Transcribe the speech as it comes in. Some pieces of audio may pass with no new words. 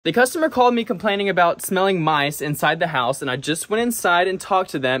The customer called me complaining about smelling mice inside the house, and I just went inside and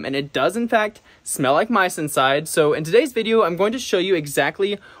talked to them, and it does in fact smell like mice inside. So in today's video, I'm going to show you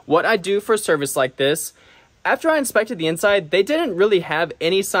exactly what I do for a service like this. After I inspected the inside, they didn't really have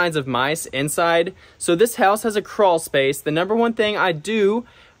any signs of mice inside. So this house has a crawl space. The number one thing I do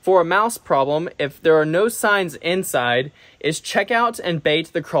for a mouse problem, if there are no signs inside, is check out and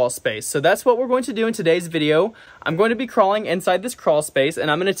bait the crawl space. So that's what we're going to do in today's video. I'm going to be crawling inside this crawl space, and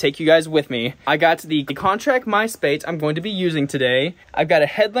I'm going to take you guys with me. I got the contract mice bait I'm going to be using today. I've got a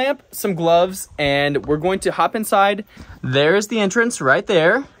headlamp, some gloves, and we're going to hop inside. There's the entrance right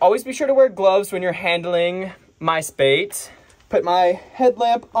there. Always be sure to wear gloves when you're handling mice bait. Put my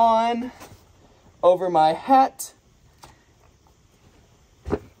headlamp on over my hat.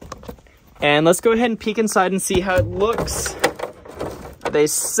 And let's go ahead and peek inside and see how it looks. They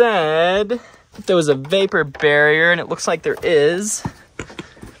said there was a vapor barrier, and it looks like there is.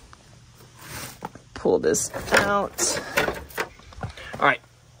 Pull this out. All right,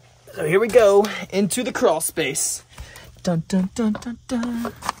 so here we go into the crawl space. Dun, dun, dun, dun,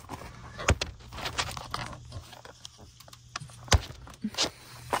 dun.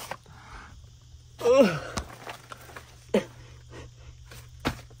 Ugh.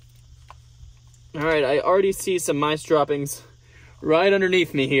 All right, I already see some mice droppings right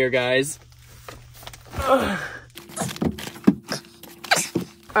underneath me here, guys. Ugh.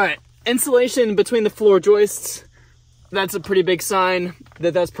 All right, insulation between the floor joists. That's a pretty big sign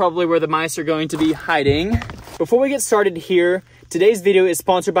that that's probably where the mice are going to be hiding. Before we get started here, today's video is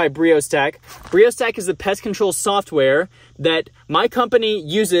sponsored by BrioStack. BrioStack is the pest control software that my company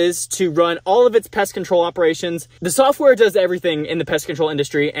uses to run all of its pest control operations. The software does everything in the pest control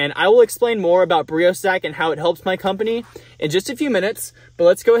industry, and I will explain more about BrioStack and how it helps my company in just a few minutes. But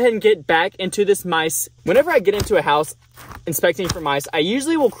let's go ahead and get back into this mice. Whenever I get into a house inspecting for mice, I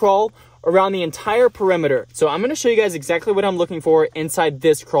usually will crawl around the entire perimeter. So I'm going to show you guys exactly what I'm looking for inside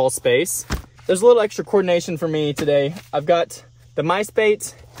this crawl space. There's a little extra coordination for me today. I've got the mice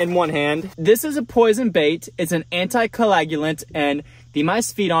bait in one hand. This is a poison bait. It's an anti-coagulant, and the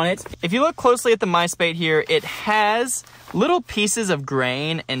mice feed on it. If you look closely at the mice bait here, it has little pieces of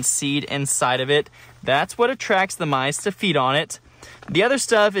grain and seed inside of it. That's what attracts the mice to feed on it. The other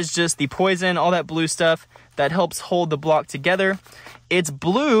stuff is just the poison, all that blue stuff that helps hold the block together. It's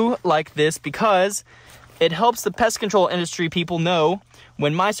blue like this because it helps the pest control industry people know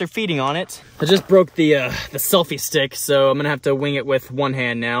when mice are feeding on it. I just broke the selfie stick, so I'm gonna have to wing it with one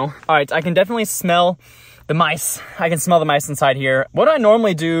hand now. All right, I can definitely smell the mice. I can smell the mice inside here. What I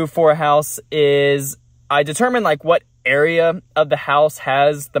normally do for a house is I determine like what area of the house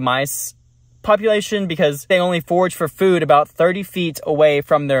has the mice population, because they only forage for food about 30 feet away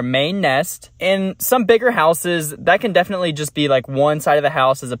from their main nest. In some bigger houses, that can definitely just be like one side of the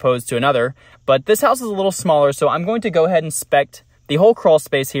house as opposed to another. But this house is a little smaller, so I'm going to go ahead and inspect the whole crawl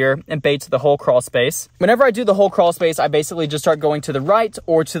space here and bait the whole crawl space. Whenever I do the whole crawl space, I basically just start going to the right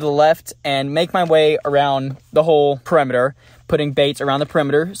or to the left and make my way around the whole perimeter, putting bait around the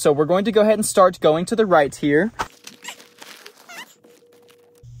perimeter. So we're going to go ahead and start going to the right here.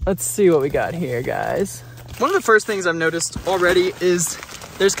 Let's see what we got here, guys. One of the first things I've noticed already is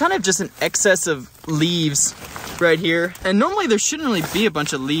there's kind of just an excess of leaves right here. And normally there shouldn't really be a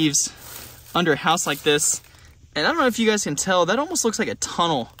bunch of leaves under a house like this. And I don't know if you guys can tell, that almost looks like a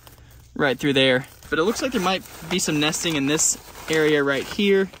tunnel right through there. But it looks like there might be some nesting in this area right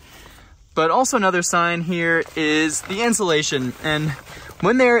here. But also another sign here is the insulation. And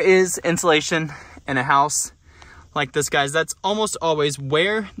when there is insulation in a house like this, guys, that's almost always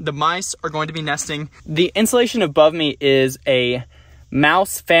where the mice are going to be nesting. The insulation above me is a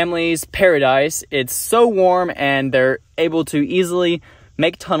mouse family's paradise. It's so warm and they're able to easily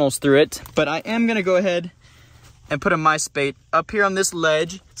make tunnels through it. But I am gonna go ahead and put a mice bait up here on this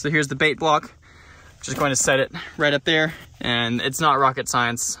ledge. So here's the bait block. Just going to set it right up there. And it's not rocket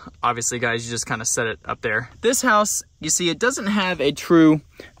science. Obviously, guys, you just kind of set it up there. This house, you see, it doesn't have a true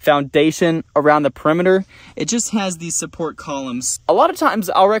foundation around the perimeter. It just has these support columns. A lot of times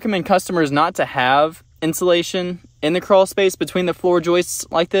I'll recommend customers not to have insulation in the crawl space between the floor joists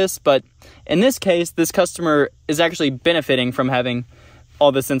like this. But in this case, this customer is actually benefiting from having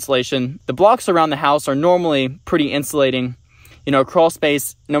all this insulation. The blocks around the house are normally pretty insulating. You know, crawl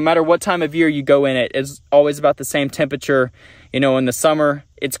space, no matter what time of year you go in it, is always about the same temperature. You know, in the summer,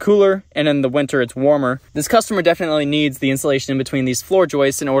 it's cooler, and in the winter, it's warmer. This customer definitely needs the insulation in between these floor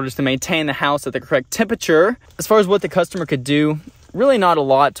joists in order to maintain the house at the correct temperature. As far as what the customer could do, really not a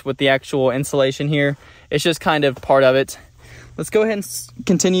lot with the actual insulation here. It's just kind of part of it. Let's go ahead and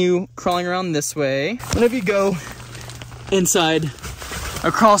continue crawling around this way. Whenever you go inside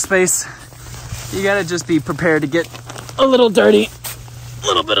a crawl space, you gotta just be prepared to get a little dirty. A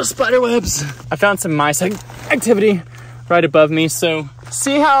little bit of spider webs. I found some mice activity right above me. So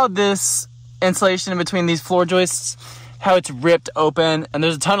see how this insulation in between these floor joists, how it's ripped open, and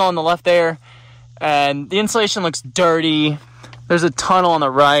there's a tunnel on the left there, and the insulation looks dirty. There's a tunnel on the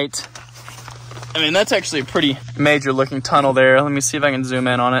right. I mean, that's actually a pretty major looking tunnel there. Let me see if I can zoom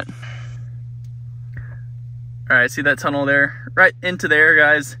in on it. All right, see that tunnel there? Right into there,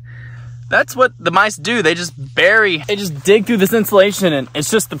 guys. That's what the mice do. They just dig through this insulation, and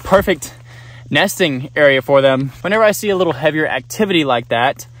it's just the perfect nesting area for them. Whenever I see a little heavier activity like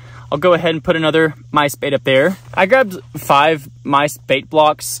that, I'll go ahead and put another mice bait up there. I grabbed 5 mice bait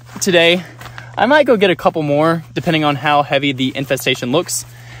blocks today. I might go get a couple more depending on how heavy the infestation looks.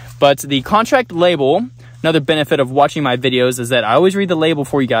 But the contract label, another benefit of watching my videos is that I always read the label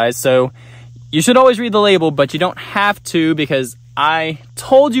for you guys. So you should always read the label, but you don't have to because I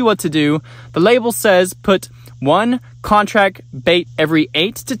told you what to do. The label says put 1 contract bait every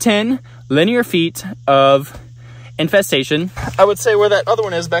 8 to 10 linear feet of infestation. I would say where that other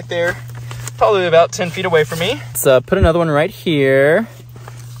one is back there, probably about 10 feet away from me. Let's put another one right here.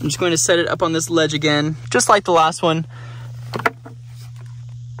 I'm just going to set it up on this ledge again, just like the last one.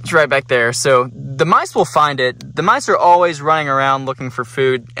 It's right back there. So the mice will find it. The mice are always running around looking for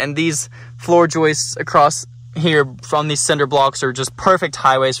food, and these floor joists across here from these cinder blocks are just perfect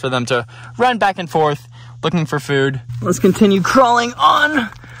highways for them to run back and forth looking for food. Let's continue crawling on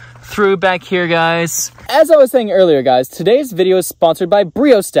through back here, guys. As I was saying earlier, guys, today's video is sponsored by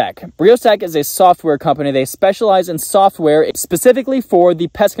BrioStack. BrioStack is a software company. They specialize in software specifically for the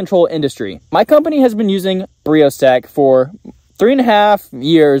pest control industry. My company has been using BrioStack for 3.5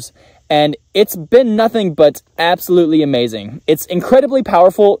 years, and it's been nothing but absolutely amazing. It's incredibly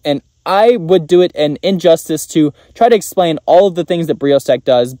powerful, and I would do it an injustice to try to explain all of the things that BrioStack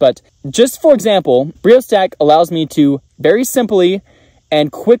does, but just for example, BrioStack allows me to very simply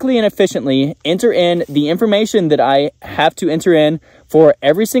and quickly and efficiently enter in the information that I have to enter in for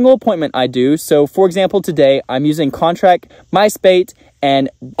every single appointment I do. So for example, today I'm using contract mice bait, and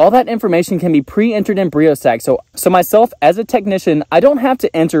all that information can be pre-entered in BrioStack. So myself as a technician, I don't have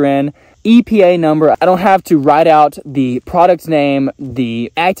to enter in EPA number. I don't have to write out the product name,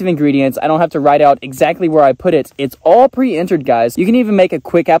 the active ingredients. I don't have to write out exactly where I put it. It's all pre-entered, guys. You can even make a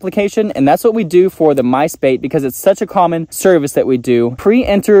quick application, and that's what we do for the mice bait because it's such a common service that we do.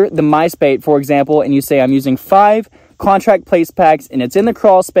 Pre-enter the mice bait, for example, and you say I'm using 5 contract place packs, and it's in the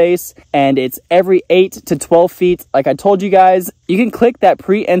crawl space, and it's every 8 to 12 feet. Like I told you guys, you can click that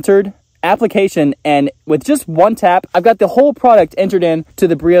pre-entered application, and with just one tap, I've got the whole product entered in to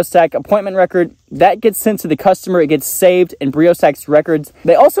the BrioStack appointment record. That gets sent to the customer. It gets saved in BrioStack's records.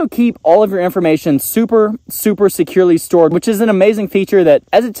 They also keep all of your information super securely stored, which is an amazing feature that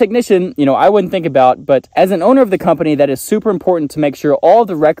as a technician, you know, I wouldn't think about, but as an owner of the company, that is super important to make sure all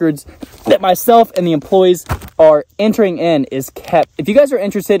the records that myself and the employees are entering in is kept. If you guys are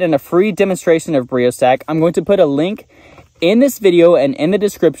interested in a free demonstration of BrioStack, I'm going to put a link in this video and in the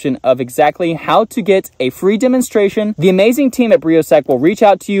description of exactly how to get a free demonstration. The amazing team at BrioStack will reach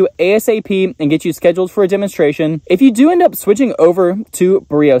out to you ASAP and get you scheduled for a demonstration. If you do end up switching over to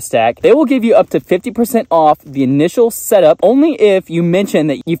BrioStack, they will give you up to 50% off the initial setup only if you mention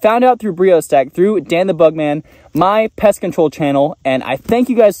that you found out through BrioStack through Dan the Bugman, my pest control channel. And I thank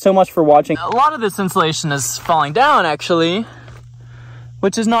you guys so much for watching. A lot of this insulation is falling down actually,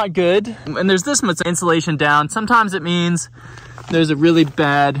 which is not good. And there's this much insulation down. Sometimes it means there's a really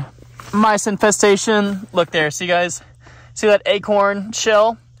bad mice infestation. Look there, see guys? See that acorn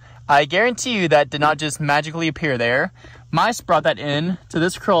shell? I guarantee you that did not just magically appear there. Mice brought that in to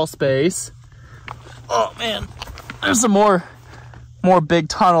this crawl space. Oh man, there's some more big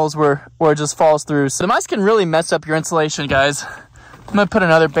tunnels where it just falls through. So the mice can really mess up your insulation, guys. I'm gonna put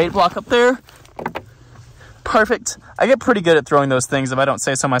another bait block up there. Perfect. I get pretty good at throwing those things if I don't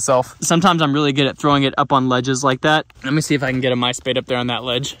say so myself. Sometimes I'm really good at throwing it up on ledges like that. Let me see if I can get a mice bait up there on that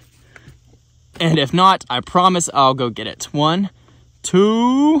ledge. And if not, I promise I'll go get it. 1,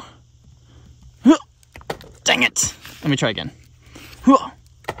 2. Dang it. Let me try again.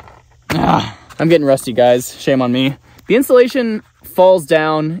 I'm getting rusty, guys. Shame on me. The insulation falls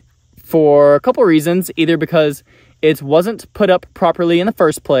down for a couple reasons. Either because it wasn't put up properly in the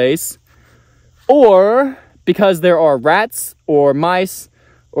first place, or because there are rats or mice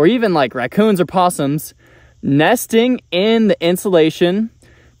or even like raccoons or possums nesting in the insulation,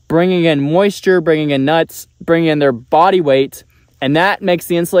 bringing in moisture, bringing in nuts, bringing in their body weight, and that makes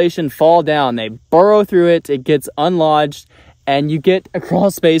the insulation fall down. They burrow through it, it gets unlodged, and you get a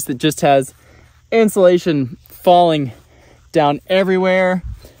crawl space that just has insulation falling down everywhere.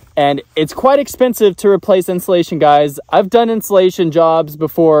 And it's quite expensive to replace insulation, guys. I've done insulation jobs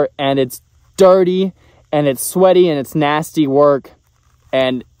before, and it's dirty, and it's sweaty, and it's nasty work.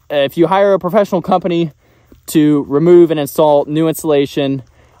 And if you hire a professional company to remove and install new insulation,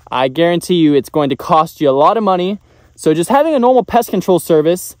 I guarantee you it's going to cost you a lot of money. So just having a normal pest control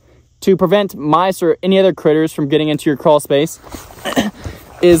service to prevent mice or any other critters from getting into your crawl space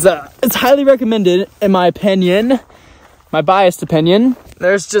is it's highly recommended, in my opinion. My biased opinion.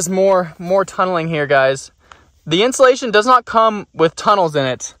 There's just more tunneling here, guys. The insulation does not come with tunnels in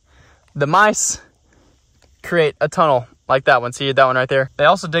it. The mice create a tunnel like that one. See that one right there? They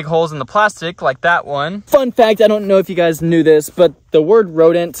also dig holes in the plastic like that one. Fun fact, I don't know if you guys knew this, but the word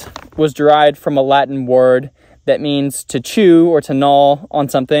rodent was derived from a Latin word that means to chew or to gnaw on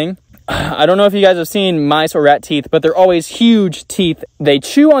something. I don't know if you guys have seen mice or rat teeth, but they're always huge teeth. They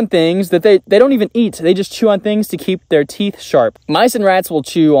chew on things that they don't even eat. They just chew on things to keep their teeth sharp. Mice and rats will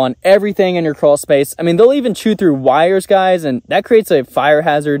chew on everything in your crawl space. I mean, they'll even chew through wires, guys, and that creates a fire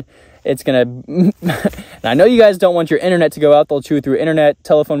hazard. It's gonna... I know you guys don't want your internet to go out. They'll chew through internet,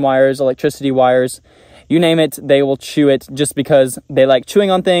 telephone wires, electricity wires. You name it, they will chew it just because they like chewing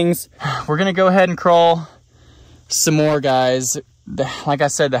on things. We're gonna go ahead and crawl some more, guys. Like I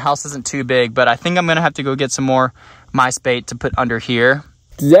said, the house isn't too big, but I think I'm gonna have to go get some more mice bait to put under here.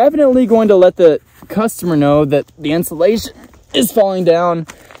 Definitely going to let the customer know that the insulation is falling down.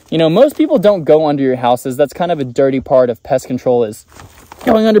 You know, most people don't go under your houses. That's kind of a dirty part of pest control, is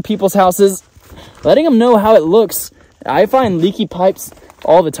going under people's houses, letting them know how it looks. I find leaky pipes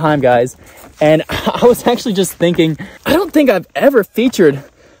all the time, guys. And I was actually just thinking, I don't think I've ever featured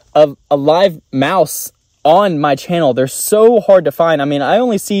a live mouse on my channel. They're so hard to find. I mean, I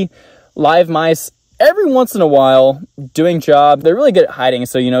only see live mice every once in a while doing job. They're really good at hiding.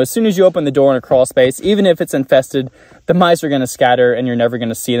 So, you know, as soon as you open the door in a crawl space, even if it's infested, the mice are going to scatter and you're never going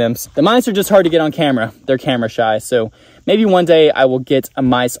to see them. The mice are just hard to get on camera. They're camera shy. So maybe one day I will get a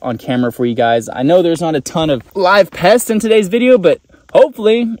mice on camera for you guys. I know there's not a ton of live pests in today's video, but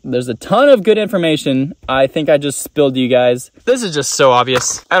hopefully there's a ton of good information. I think I just spilled to you guys. This is just so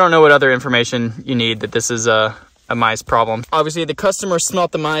obvious. I don't know what other information you need that this is a mice problem. Obviously the customer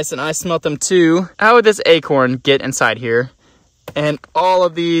smelt the mice and I smelt them too. How would this acorn get inside here? And all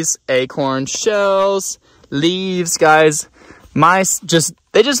of these acorn shells, leaves, guys, mice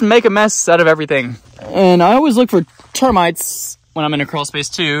they just make a mess out of everything. And I always look for termites when I'm in a crawl space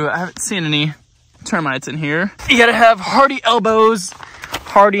too. I haven't seen any termites in here. You gotta have hardy elbows,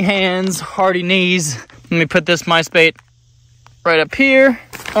 hardy hands, hardy knees. Let me put this mice bait right up here.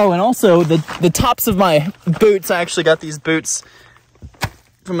 Oh, and also the tops of my boots. I actually got these boots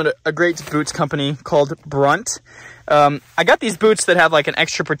from a great boots company called Brunt. I got these boots that have like an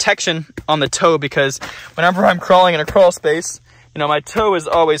extra protection on the toe because whenever I'm crawling in a crawl space, you know, my toe is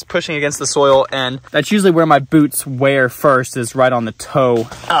always pushing against the soil, and that's usually where my boots wear first, is right on the toe.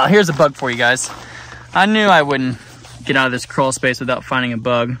 Here's a bug for you guys. I knew I wouldn't get out of this crawl space without finding a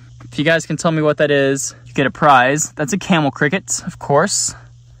bug. If you guys can tell me what that is, you get a prize. That's a camel cricket, of course.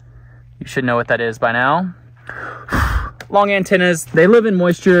 You should know what that is by now. Long antennas. They live in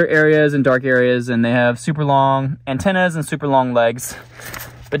moisture areas and dark areas, and they have super long antennas and super long legs.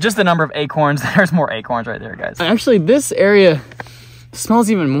 But just the number of acorns, there's more acorns right there, guys. Actually, this area smells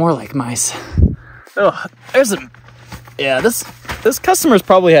even more like mice. Oh, this customer's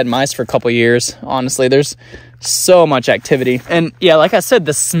probably had mice for a couple years, honestly. There's so much activity. And yeah, like I said,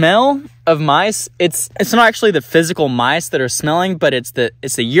 the smell of mice, it's not actually the physical mice that are smelling, but it's the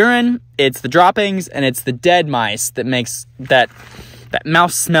urine, it's the droppings, and it's the dead mice that makes that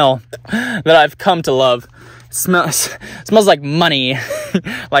mouse smell that I've come to love. Smells like money.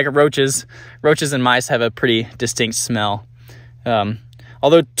 Like roaches and mice have a pretty distinct smell.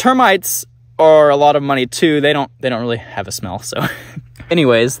 Although termites are a lot of money too, they don't really have a smell. So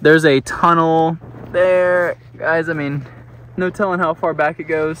anyways, there's a tunnel there, guys. I mean, no telling how far back it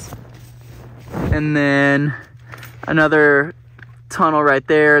goes. And then another tunnel right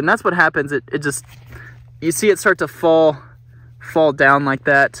there, and that's what happens. It just, you see it start to fall down like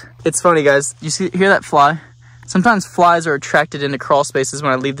that. It's funny, guys. Hear that fly? Sometimes flies are attracted into crawl spaces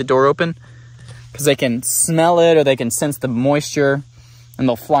when I leave the door open because they can smell it or they can sense the moisture, and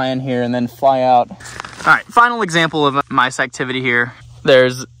they'll fly in here and then fly out. All right, final example of mice activity here.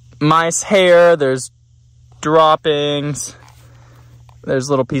 There's mice hair, there's droppings, there's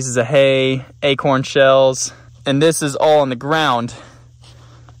little pieces of hay, acorn shells, and this is all on the ground.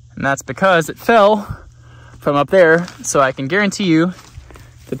 And that's because it fell from up there, so I can guarantee you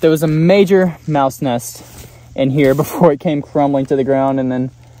that there was a major mouse nest in here before it came crumbling to the ground, and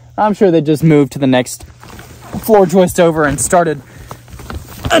then I'm sure they just moved to the next floor joist over and started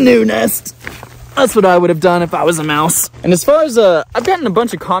a new nest. That's what I would have done if I was a mouse. And as far as, I've gotten a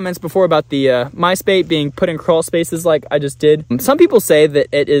bunch of comments before about the mice bait being put in crawl spaces like I just did. Some people say that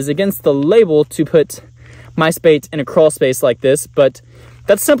it is against the label to put mice bait in a crawl space like this, but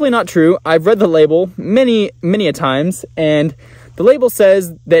that's simply not true. I've read the label many a times, and the label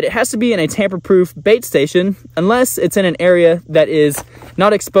says that it has to be in a tamper-proof bait station unless it's in an area that is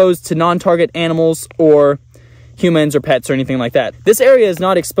not exposed to non-target animals or humans or pets or anything like that. This area is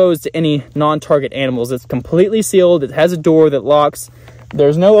not exposed to any non-target animals. It's completely sealed. It has a door that locks.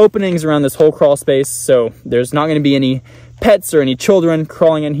 There's no openings around this whole crawl space, so there's not going to be any pets or any children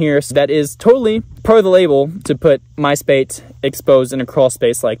crawling in here. So that is totally per the label to put mice bait exposed in a crawl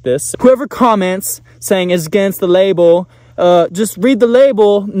space like this. Whoever comments saying it's against the label, just read the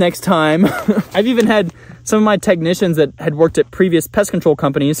label next time. I've even had some of my technicians that had worked at previous pest control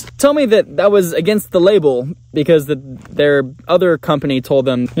companies tell me that that was against the label because their other company told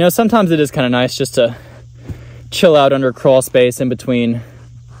them, you know, sometimes it is kind of nice just to chill out under a crawl space in between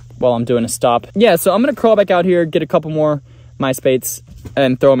while I'm doing a stop. Yeah, so I'm gonna crawl back out here, get a couple more mice baits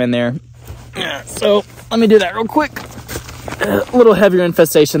and throw them in there. So let me do that real quick. A little heavier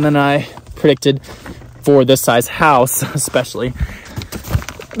infestation than I predicted for this size house, especially.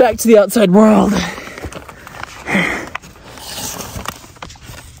 Back to the outside world.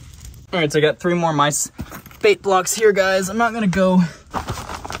 All right, so I got 3 more mice bait blocks here, guys. I'm not gonna go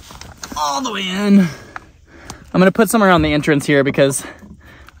all the way in. I'm gonna put some around the entrance here because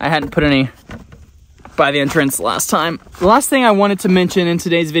I hadn't put any by the entrance last time. The last thing I wanted to mention in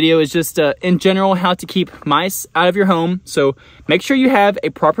today's video is just in general how to keep mice out of your home. So make sure you have a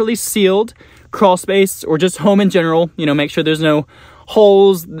properly sealed crawl space, or just home in general. You know, make sure there's no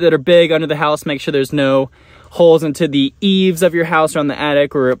holes that are big under the house. Make sure there's no holes into the eaves of your house or on the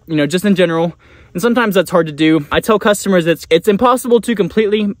attic, or, you know, just in general. And sometimes that's hard to do. I tell customers it's impossible to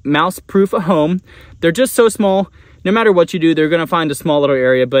completely mouse-proof a home. They're just so small. No matter what you do, they're gonna find a small little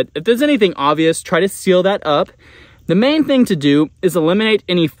area. But if there's anything obvious, try to seal that up. The main thing to do is eliminate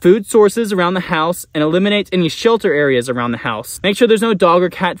any food sources around the house and eliminate any shelter areas around the house. Make sure there's no dog or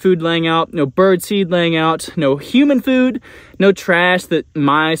cat food laying out, no bird seed laying out, no human food, no trash that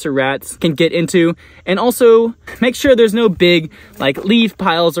mice or rats can get into. And also make sure there's no big like leaf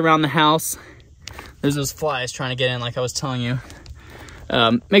piles around the house. There's those flies trying to get in, like I was telling you.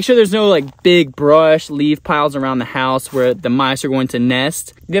 Make sure there's no like big brush leaf piles around the house where the mice are going to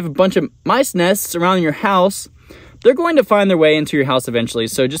nest. If you have a bunch of mice nests around your house, they're going to find their way into your house eventually.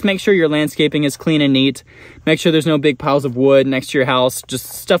 So just make sure your landscaping is clean and neat. Make sure there's no big piles of wood next to your house, just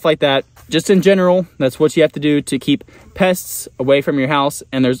stuff like that. Just in general, that's what you have to do to keep pests away from your house.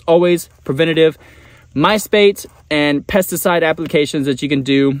 And there's always preventative mice bait and pesticide applications that you can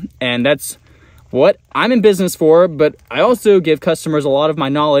do. And that's what I'm in business for, but I also give customers a lot of my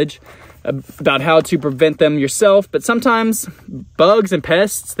knowledge about how to prevent them yourself. But sometimes bugs and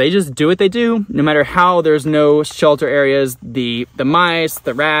pests, they just do what they do. No matter how there's no shelter areas, the mice,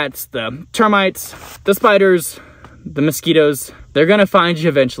 the rats, the termites, the spiders, the mosquitoes, they're gonna find you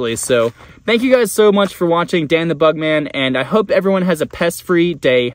eventually. So thank you guys so much for watching Dan the Bugman, and I hope everyone has a pest-free day.